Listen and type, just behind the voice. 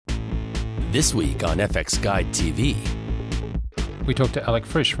This week on FX Guide TV. We talked to Alex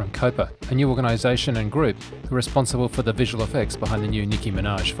Frisch from COPA, a new organisation and group who are responsible for the visual effects behind the new Nicki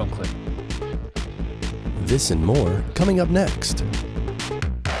Minaj film clip. This and more coming up next.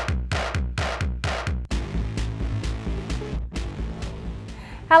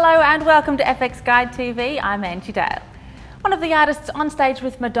 Hello and welcome to FX Guide TV. I'm Angie Dale. One of the artists on stage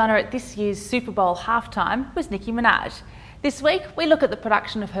with Madonna at this year's Super Bowl halftime was Nicki Minaj. This week we look at the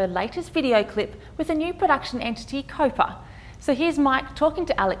production of her latest video clip with a new production entity, COPA. So here's Mike talking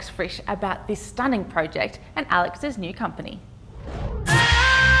to Alex Frisch about this stunning project and Alex's new company.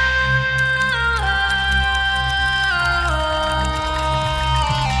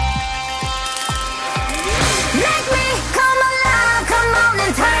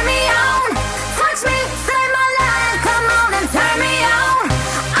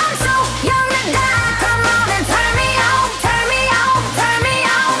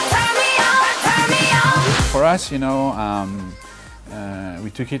 For us, we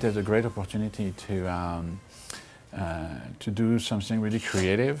took it as a great opportunity to do something really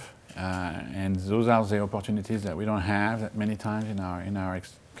creative, and those are the opportunities that we don't have that many times in our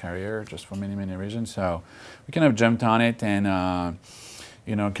career, just for many reasons. So we kind of jumped on it, and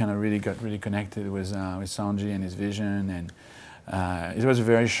kind of really got really connected with Sanji and his vision, and it was a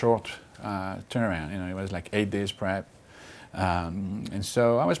very short turnaround. It was like 8 days prep. And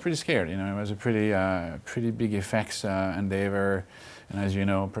so I was pretty scared. It was a pretty big effects endeavor, and as you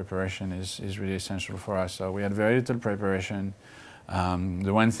know, preparation is really essential for us. So we had very little preparation.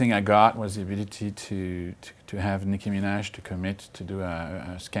 The one thing I got was the ability to have Nicki Minaj to commit to do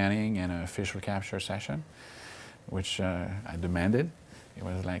a scanning and a facial capture session, which I demanded. It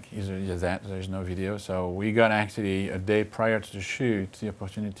was like either that, there's no video. So we got actually a day prior to the shoot the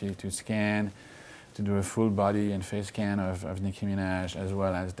opportunity to scan, to do a full body and face scan of Nicki Minaj as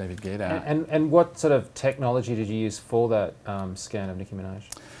well as David Guetta. And what sort of technology did you use for that scan of Nicki Minaj?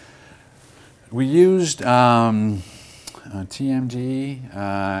 We used TMG.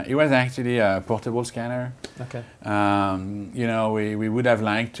 It was actually a portable scanner. Okay. We would have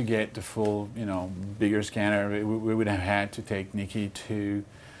liked to get the full, bigger scanner. We would have had to take Nicki to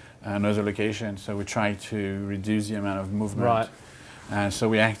another location, so we tried to reduce the amount of movement. Right. So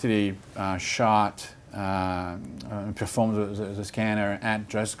we actually performed the scanner at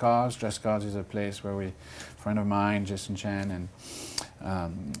Just Cause. Just Cause is a place where a friend of mine, Jason Chan, and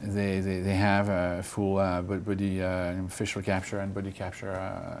they have a full body facial capture and body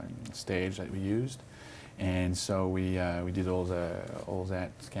capture stage that we used, and so we did all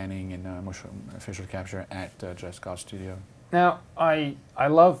that scanning and motion facial capture at Just Cause studio. Now I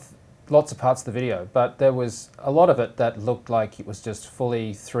love lots of parts of the video, but there was a lot of it that looked like it was just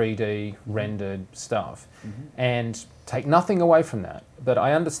fully 3D rendered stuff. Mm-hmm. And take nothing away from that, but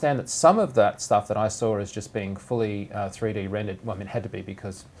I understand that some of that stuff that I saw as just being fully 3D rendered, well, I mean, it had to be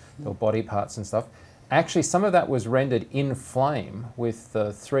because there were body parts and stuff. Actually, some of that was rendered in flame with the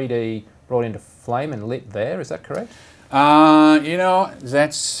 3D brought into flame and lit there. Is that correct?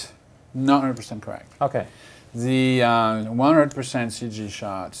 That's not 100% correct. Okay. The 100% CG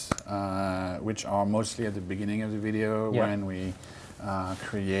shots, which are mostly at the beginning of the video, when we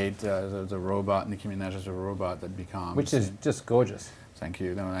create the robot, Nicki Minaj as a robot that becomes... Which is just gorgeous. Thank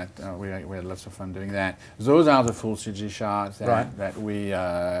you. We had lots of fun doing that. Those are the full CG shots that we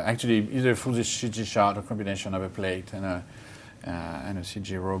actually either full CG shot or combination of a plate and a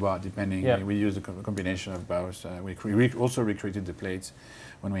CG robot, depending. Yeah. We used a combination of both. We also recreated the plates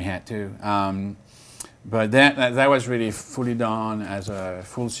when we had to. But that was really fully done as a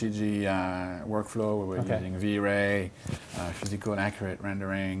full CG workflow. We were using V-Ray, physical accurate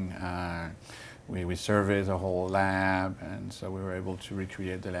rendering. We surveyed the whole lab, and so we were able to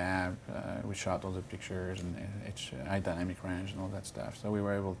recreate the lab. We shot all the pictures and high dynamic range and all that stuff. So we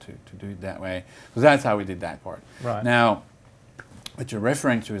were able to do it that way. So that's how we did that part. Right. Now, what you're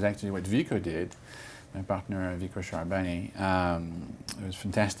referring to is actually what Vico did. My partner, Vico Sharbani, was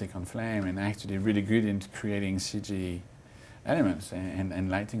fantastic on Flame and actually really good in creating CG elements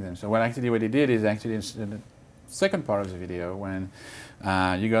and lighting them. So what he did is actually in the second part of the video when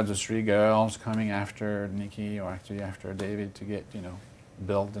you got those three girls coming after Nicki, or actually after David, to get,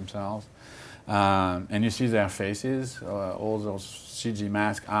 build themselves. And you see their faces, all those CG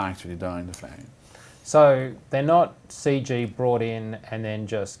masks are actually done in the Flame. So they're not CG brought in and then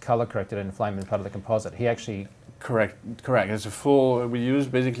just color corrected in Flame as part of the composite. He actually... Correct. It's a full, we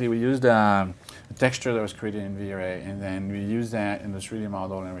used a texture that was created in V-Ray, and then we used that in the 3D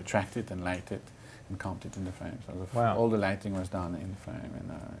model and we tracked it and light it and comped it in the Flame. So all the lighting was done in the Flame, and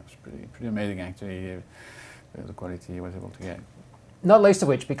it was pretty amazing actually, the quality he was able to get. Not least of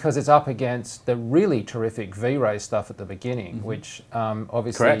which because it's up against the really terrific V-Ray stuff at the beginning, which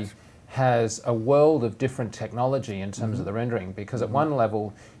obviously Correct. has a world of different technology in terms of the rendering, because at one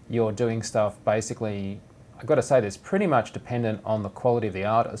level you're doing stuff basically, I've got to say this, pretty much dependent on the quality of the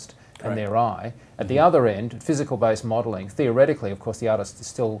artist and their eye. At the other end, physical-based modelling, theoretically, of course, the artist is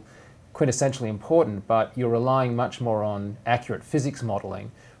still quintessentially important, but you're relying much more on accurate physics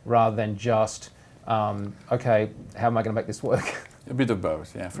modelling rather than just, okay, how am I going to make this work? A bit of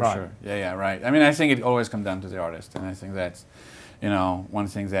both, yeah, for sure. Yeah, right. I mean, I think it always comes down to the artist, and I think that's, you know, one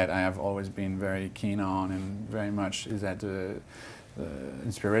thing that I have always been very keen on, and very much is that the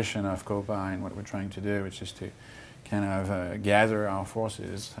inspiration of COPA and what we're trying to do, which is to kind of gather our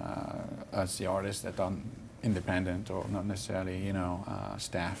forces as the artists that are independent or not necessarily, you know,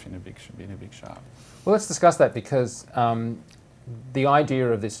 staff in a big shop. Well, let's discuss that, because the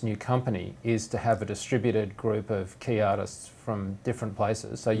idea of this new company is to have a distributed group of key artists from different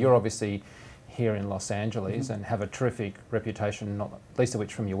places. So you're obviously here in Los Angeles and have a terrific reputation, not least of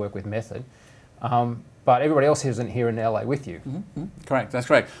which from your work with Method. But everybody else isn't here in LA with you. Correct, that's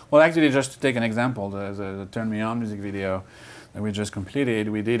correct. Well, actually, just to take an example, the Turn Me On music video that we just completed,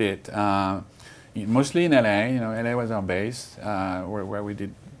 we did it mostly in LA. You know, LA was our base, where we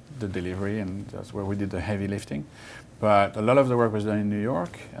did the delivery, and that's where we did the heavy lifting. But a lot of the work was done in New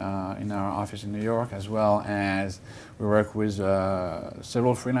York, in our office in New York, as well as we work with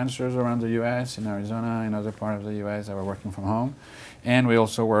several freelancers around the US, in Arizona, in other parts of the US that were working from home. And we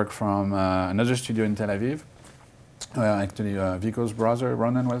also work from another studio in Tel Aviv. Actually, Vico's brother,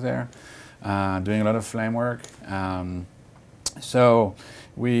 Ronan, was there, doing a lot of flame work. So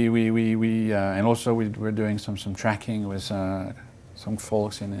and also we're doing some tracking with some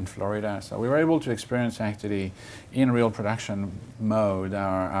folks in Florida. So we were able to experience actually in real production mode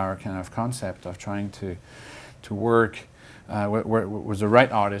our kind of concept of trying to work with the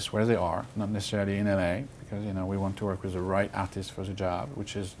right artists where they are, not necessarily in LA, because, you know, we want to work with the right artist for the job,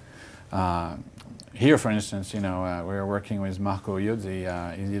 which is here, for instance, you know, we're working with Marco Iozzi.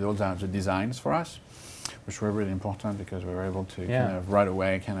 He did all the designs for us, which were really important because we were able to kind of right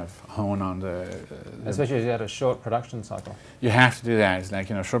away kind of hone on the especially as you had a short production cycle. You have to do that. It's like,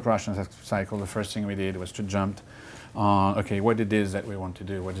 you know, short production cycle, the first thing we did was to jump on, okay, what it is that we want to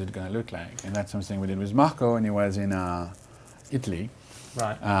do, what is it going to look like? And that's something we did with Marco, and he was in Italy.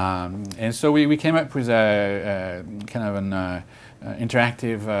 Right. And so we came up with a kind of an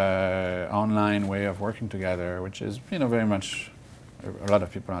interactive online way of working together, which is, you know, very much, a lot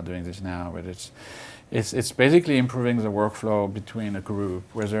of people are doing this now, but it's basically improving the workflow between a group,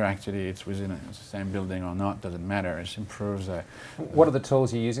 whether actually it's within the same building or not, doesn't matter. It improves. What are the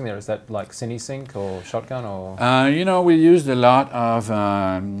tools you're using there? Is that like CineSync or Shotgun or? You know, we used a lot of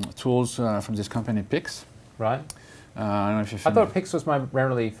tools from this company, Pix. Right. I don't know if you're I thought Pix was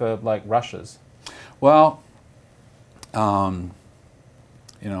primarily for like rushes. Well, you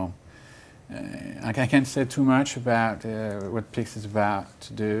know, I can't say too much about what Pix is about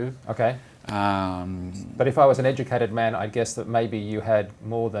to do. Okay. But if I was an educated man, I'd guess that maybe you had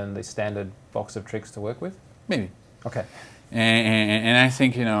more than the standard box of tricks to work with? Maybe. Okay. And I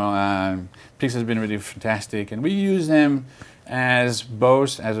think, you know, Pix has been really fantastic, and we use them as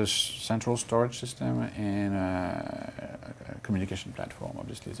both as a central storage system and a communication platform.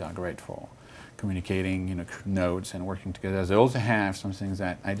 Obviously, they are great for communicating, you know, nodes and working together. They also have some things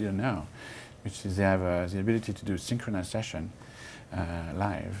that I didn't know, which is they have the ability to do synchronous session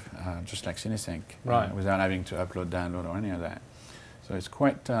live, just like CineSync, right, without having to upload, download, or any of that. So it's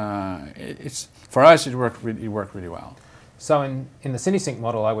quite. It's for us. It worked really well. So in the CineSync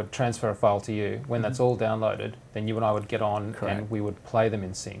model, I would transfer a file to you. When that's all downloaded, then you and I would get on and we would play them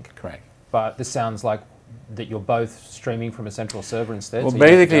in sync. Correct. But this sounds like that you're both streaming from a central server instead. Well, so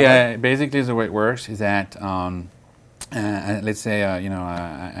basically the way it works is that let's say you know,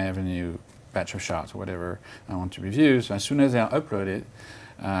 I have a new batch of shots or whatever I want to review. So as soon as I upload it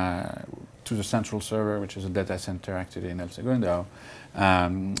to the central server, which is a data center actually in El Segundo,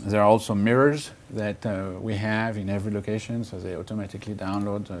 there are also mirrors that we have in every location, so they automatically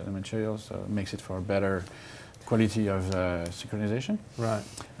download the material, so it makes it for a better quality of synchronization. Right.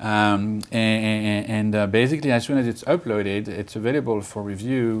 And basically, as soon as it's uploaded, it's available for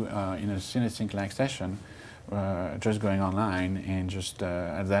review in a CineSync-like session, just going online, and just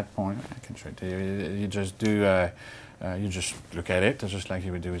at that point, I can show it to you. You just do. You just look at it, just like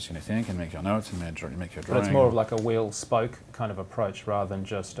you would do with CineSync, and make your notes and make your drawing. But it's more of like a wheel-spoke kind of approach rather than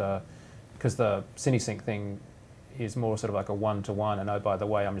just because the CineSync thing is more sort of like a one-to-one, and oh, by the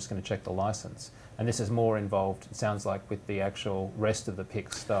way, I'm just going to check the license. And this is more involved, it sounds like, with the actual rest of the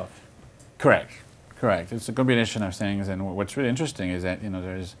Pix stuff. Correct. Correct. It's a combination of things, and what's really interesting is that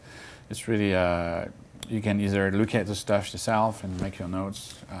it's really you can either look at the stuff yourself and make your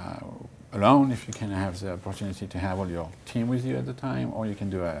notes alone if you can have the opportunity to have all your team with you at the time, or you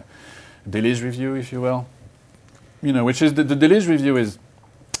can do a dailies review, if you will. Which is the dailies review is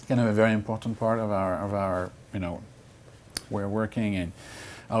kind of a very important part of our way of working, and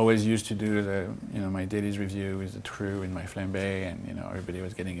I always used to do my dailies review with the crew in my flambe, and everybody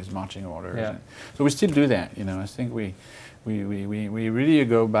was getting his marching orders. Yeah. So we still do that. I think we really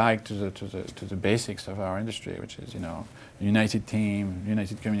go back to the basics of our industry, which is united team,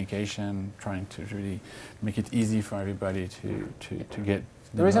 united communication, trying to really make it easy for everybody to get.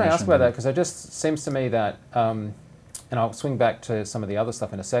 The reason I ask about that, because it just seems to me that, and I'll swing back to some of the other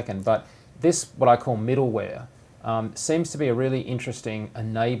stuff in a second, but this, what I call middleware, seems to be a really interesting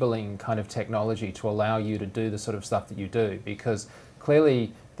enabling kind of technology to allow you to do the sort of stuff that you do, because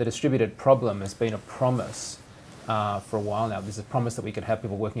clearly the distributed problem has been a promise for a while now. There's a promise that we could have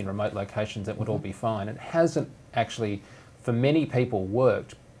people working in remote locations that would all be fine. It hasn't actually, for many people,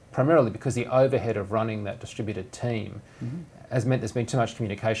 worked, primarily because the overhead of running that distributed team has meant there's been too much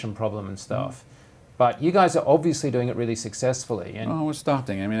communication problem and stuff. But you guys are obviously doing it really successfully. And we're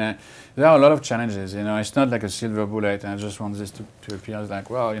starting. I mean, there are a lot of challenges. It's not like a silver bullet, and I just want this to appear as like,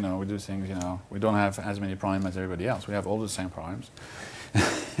 well, we do things, we don't have as many problems as everybody else. We have all the same problems.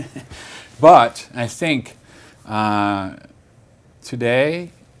 But I think today,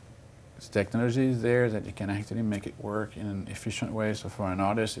 the technology is there that you can actually make it work in an efficient way. So for an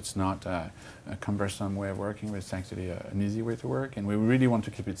artist, it's not a cumbersome way of working, but it's actually an easy way to work, and we really want to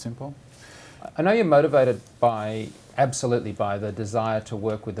keep it simple. I know you're motivated absolutely by the desire to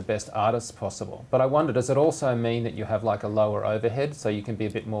work with the best artists possible, but I wonder, does it also mean that you have like a lower overhead so you can be a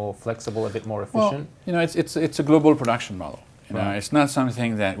bit more flexible, a bit more efficient? Well, it's a global production model. Right. It's not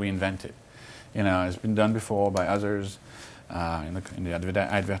something that we invented. It's been done before by others in the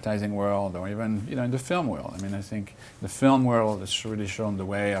advertising world, or even in the film world. I mean, I think the film world has really shown the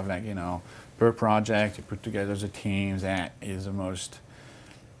way of per project you put together the teams that is the most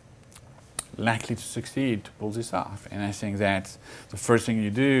likely to succeed to pull this off. And I think that's the first thing you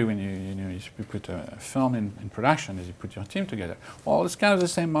do when you put a film in production is you put your team together. Well, it's kind of the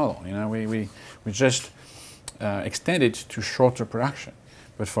same model. We just extend it to shorter production.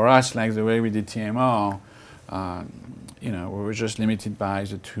 But for us, like the way we did TMO, we were just limited by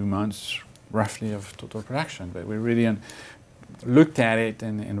the 2 months roughly of total production. But we really looked at it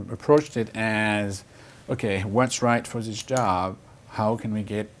and approached it as, okay, what's right for this job? How can we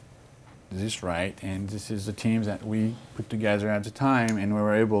get this right? And this is the teams that we put together at the time, and we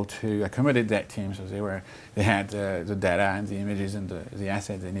were able to accommodate that team, so they had the data and the images and the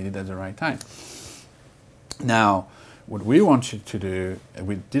assets they needed at the right time. Now, what we wanted to do,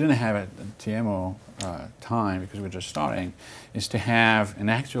 we didn't have at TMO time because we're just starting, is to have an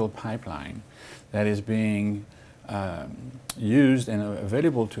actual pipeline that is being used and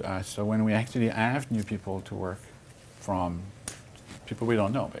available to us. So when we actually have new people to work from, people we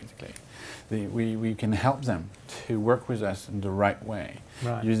don't know, basically, we can help them to work with us in the right way,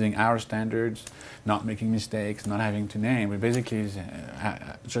 using our standards, not making mistakes, not having to name. We basically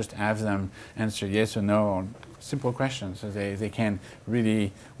just have them answer yes or no on simple questions, so they can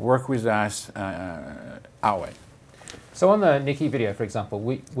really work with us our way. So on the Nicki video, for example,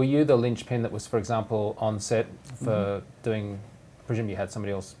 were you the linchpin that was, for example, on set for doing, I presume you had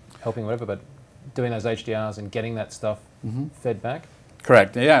somebody else helping, whatever, but doing those HDRs and getting that stuff fed back?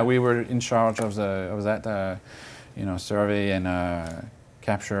 Correct. Yeah, we were in charge of that, survey and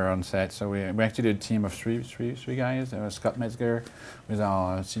capture on set. So we actually did a team of three guys. There was Scott Metzger, was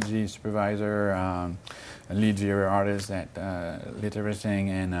our CG supervisor, a lead viewer artist that lit everything,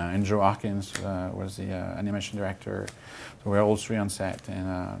 and Joe Hawkins was the animation director. So we were all three on set,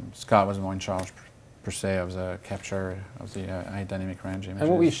 and Scott was more in charge per se of the capture of the high dynamic range images. And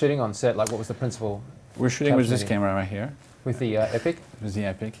what were you shooting on set? Like, what was the principal? We're shooting with this camera right here. With the Epic? With the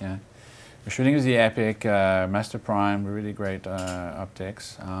Epic, yeah. We're shooting with the Epic Master Prime, really great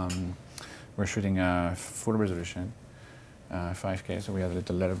optics. We're shooting full resolution, 5K, so we have a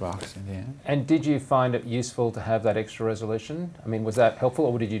little letterbox in the end. And did you find it useful to have that extra resolution? I mean, was that helpful,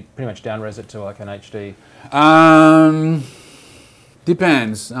 or did you pretty much down-res it to like an HD?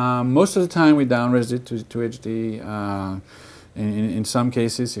 Depends. Most of the time we down-res it to HD. In some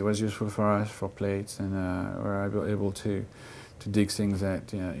cases it was useful for us for plates, and we were able to dig things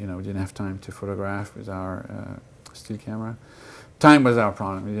that we didn't have time to photograph with our still camera. Time was our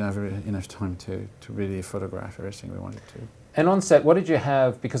problem. We didn't have enough time to really photograph everything we wanted to. And on set, what did you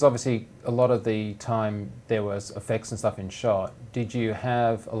have? Because obviously a lot of the time there was effects and stuff in shot. Did you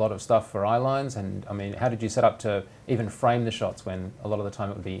have a lot of stuff for eye lines? And I mean, how did you set up to even frame the shots when a lot of the time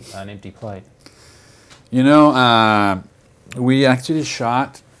it would be an empty plate? You know, we actually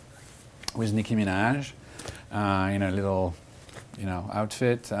shot with Nicki Minaj in a little,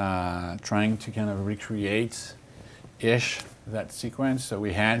 outfit, trying to kind of recreate-ish that sequence. So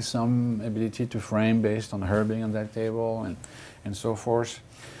we had some ability to frame based on her being on that table and so forth.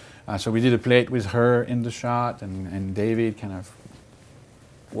 So we did a plate with her in the shot and David kind of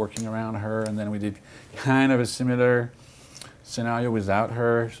working around her, and then we did kind of a similar scenario without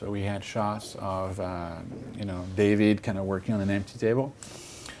her. So we had shots of David kind of working on an empty table.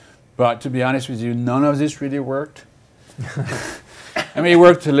 But to be honest with you, none of this really worked. I mean, it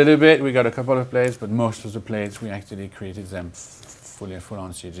worked a little bit. We got a couple of plates, but most of the plates we actually created them full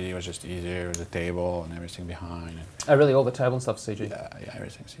on CG. It was just easier with the table and everything behind. Oh, really? All the table and stuff CG? Yeah,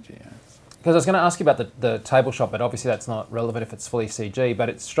 everything's CG. Yeah. Because I was going to ask you about the table shot, but obviously that's not relevant if it's fully CG. But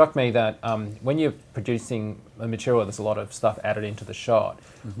it struck me that when you're producing a material, there's a lot of stuff added into the shot.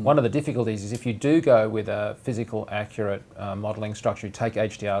 Mm-hmm. One of the difficulties is if you do go with a physical, accurate modelling structure, you take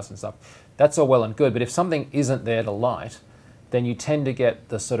HDRs and stuff, that's all well and good. But if something isn't there to light, then you tend to get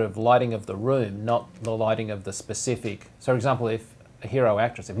the sort of lighting of the room, not the lighting of the specific. So, for example, if a hero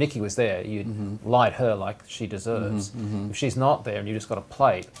actress, if Nicki was there, you'd mm-hmm. light her like she deserves. Mm-hmm, mm-hmm. If she's not there and you just got a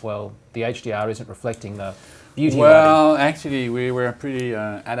plate, well, the HDR isn't reflecting the beauty Well, lighting. actually, we were pretty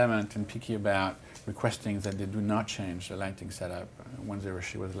adamant and picky about requesting that they do not change the lighting setup when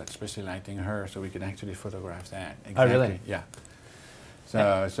she was especially lighting her, so we could actually photograph that. Exactly. Oh, really? Yeah.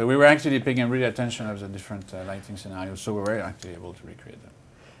 So we were actually paying really attention of the different lighting scenarios, so we were actually able to recreate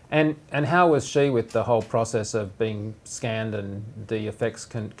them. And how was she with the whole process of being scanned and the effects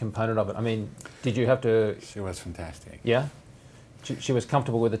component of it? I mean, did you have to... She was fantastic. Yeah? She was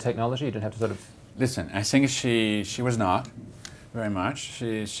comfortable with the technology? You didn't have to sort of... Listen, I think she was not very much.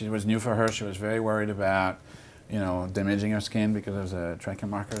 She was new for her. She was very worried about, damaging her skin because of the tracker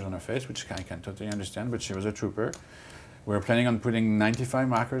markers on her face, which I can totally understand, but she was a trooper. We were planning on putting 95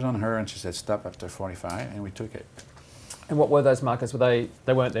 markers on her, and she said stop after 45, and we took it. And what were those markers? Were they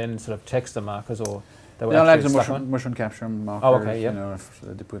weren't then sort of texture markers, or they were like actually the motion capture markers? Oh, okay, yep.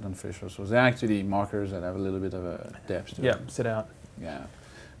 That they put on fish. So they're actually markers that have a little bit of a depth to them. them. Sit out. Yeah,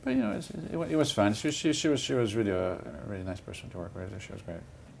 but it was fun. She was really a really nice person to work with. She was great.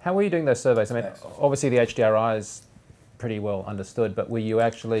 How were you doing those surveys? I mean, obviously the HDRI is pretty well understood, but were you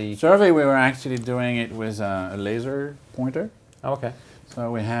actually... Survey, we were actually doing it with a laser pointer. Oh, okay. So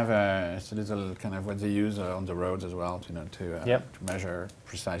we have a little kind of what they use on the roads as well, to measure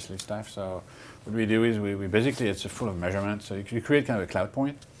precisely stuff. So what we do is we basically, it's full of measurements. So you create kind of a cloud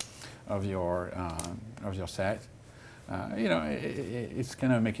point of your set. It's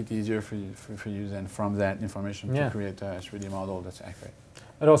going to make it easier for you then from that information to create a 3D model that's accurate.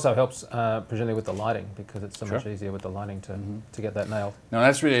 It also helps presumably with the lighting, because it's so much easier with the lighting to get that nailed. No,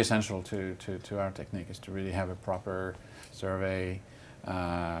 that's really essential to our technique, is to really have a proper survey,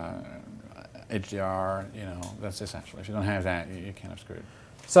 HDR, that's essential. If you don't have that, you're kind of screwed.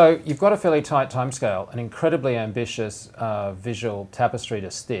 So you've got a fairly tight timescale, an incredibly ambitious visual tapestry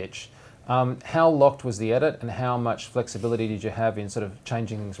to stitch. How locked was the edit, and how much flexibility did you have in sort of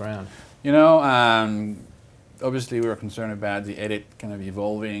changing things around? Obviously we were concerned about the edit kind of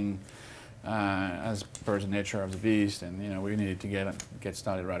evolving as per the nature of the beast, and we needed to get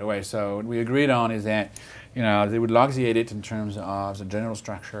started right away. So what we agreed on is that they would log the edit in terms of the general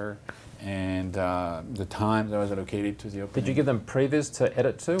structure and the time that was allocated to the opening. Did you give them previs to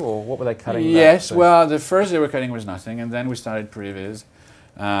edit to, or what were they cutting? Yes, well, the first they were cutting was nothing, and then we started previs.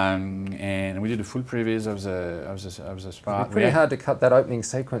 And we did a full previs of the spot. It's pretty hard to cut that opening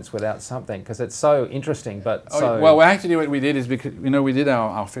sequence without something, because it's so interesting. But well, actually, what we did is, because we did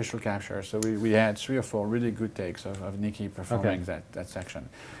our facial capture, so we had 3 or 4 really good takes of Nicki performing that section.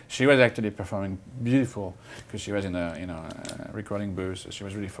 She was actually performing beautiful because she was in a recording booth, so she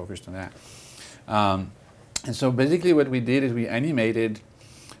was really focused on that. And so basically, what we did is we animated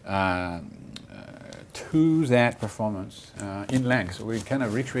to that performance in length. So we kind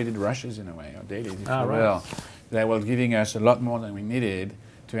of recreated rushes in a way, or dailies, if you will, that was giving us a lot more than we needed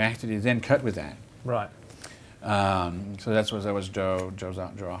to actually then cut with that. Right. So that was Joe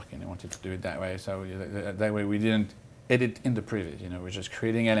Arkin. He wanted to do it that way. So that way we didn't edit in the previs. We're just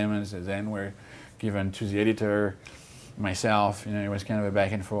creating elements that then were given to the editor, myself. It was kind of a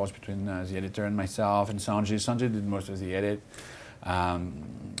back and forth between the editor and myself and Sanjay. Sanjay did most of the edit.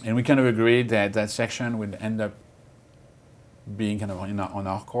 And we kind of agreed that that section would end up being kind of on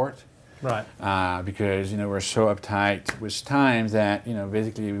our court. Right. Because, you know, we're so uptight with time that, you know,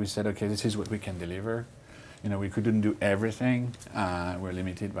 basically we said, okay, this is what we can deliver. You know, we couldn't do everything. We're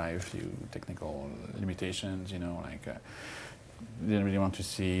limited by a few technical limitations, you know, like didn't really want to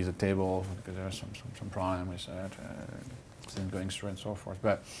see the table because there was some problem with things going through and so forth.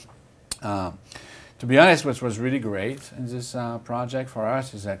 But to be honest, what was really great in this project for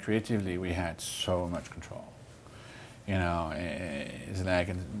us is that creatively we had so much control. You know, it's like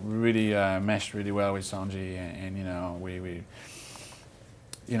it really meshed really well with Sanji, and you know, we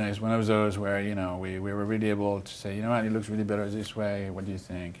you know, it's one of those where, you know, we were really able to say, you know what, it looks really better this way, what do you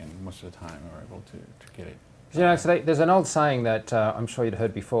think? And most of the time we were able to get it. You know, so there's an old saying that I'm sure you'd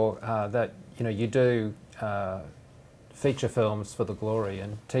heard before, that, you know, you do feature films for the glory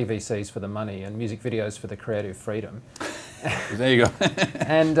and TVCs for the money and music videos for the creative freedom. There you go.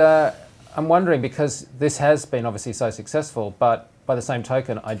 And I'm wondering, because this has been obviously so successful, but by the same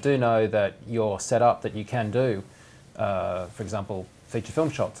token, I do know that you're set up that you can do, for example, feature film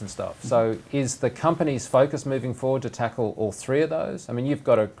shots and stuff. So is the company's focus moving forward to tackle all three of those? I mean, you've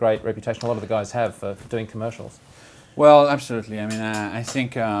got a great reputation, a lot of the guys have, for doing commercials. Well, absolutely. I mean, I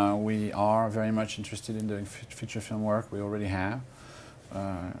think we are very much interested in doing feature film work. We already have.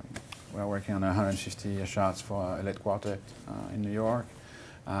 We're working on 150 shots for a lead quartet in New York.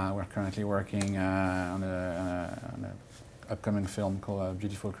 We're currently working on an upcoming film called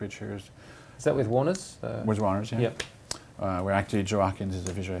Beautiful Creatures. Is that with Warner's? With Warner's, yeah. Yep. Where actually Joe Harkins is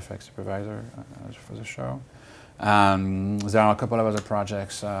the visual effects supervisor for the show. There are a couple of other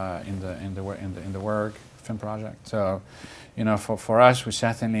projects in the work, film project. So, you know, for us, we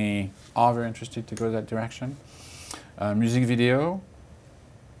certainly are very interested to go that direction. Music video.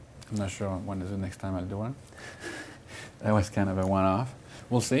 I'm not sure when is the next time I'll do one. That was kind of a one-off.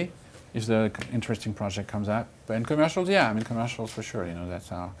 We'll see if the interesting project comes up. But in commercials, yeah, I mean commercials for sure. You know,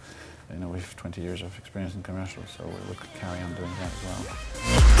 that's our. You know, we have 20 years of experience in commercials, so we'll carry on doing that as well.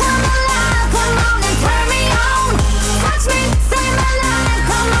 Come alive, come on and turn me on. Touch me, save my life,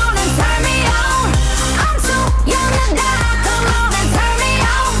 come on and turn me on. I'm too young to die, come on and turn me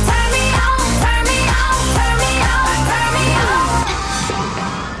on. Turn me on, turn me on, turn me on, turn me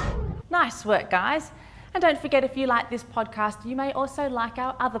on. Nice work, guys. And don't forget, if you like this podcast, you may also like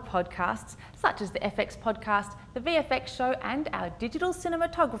our other podcasts, such as the FX podcast, the VFX show, and our digital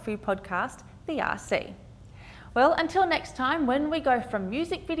cinematography podcast, the RC. Well, until next time, when we go from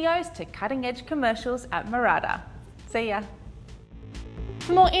music videos to cutting-edge commercials at Murata. See ya.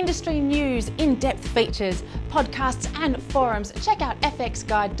 For more industry news, in-depth features, podcasts and forums, check out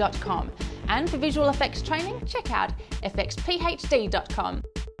fxguide.com. And for visual effects training, check out fxphd.com.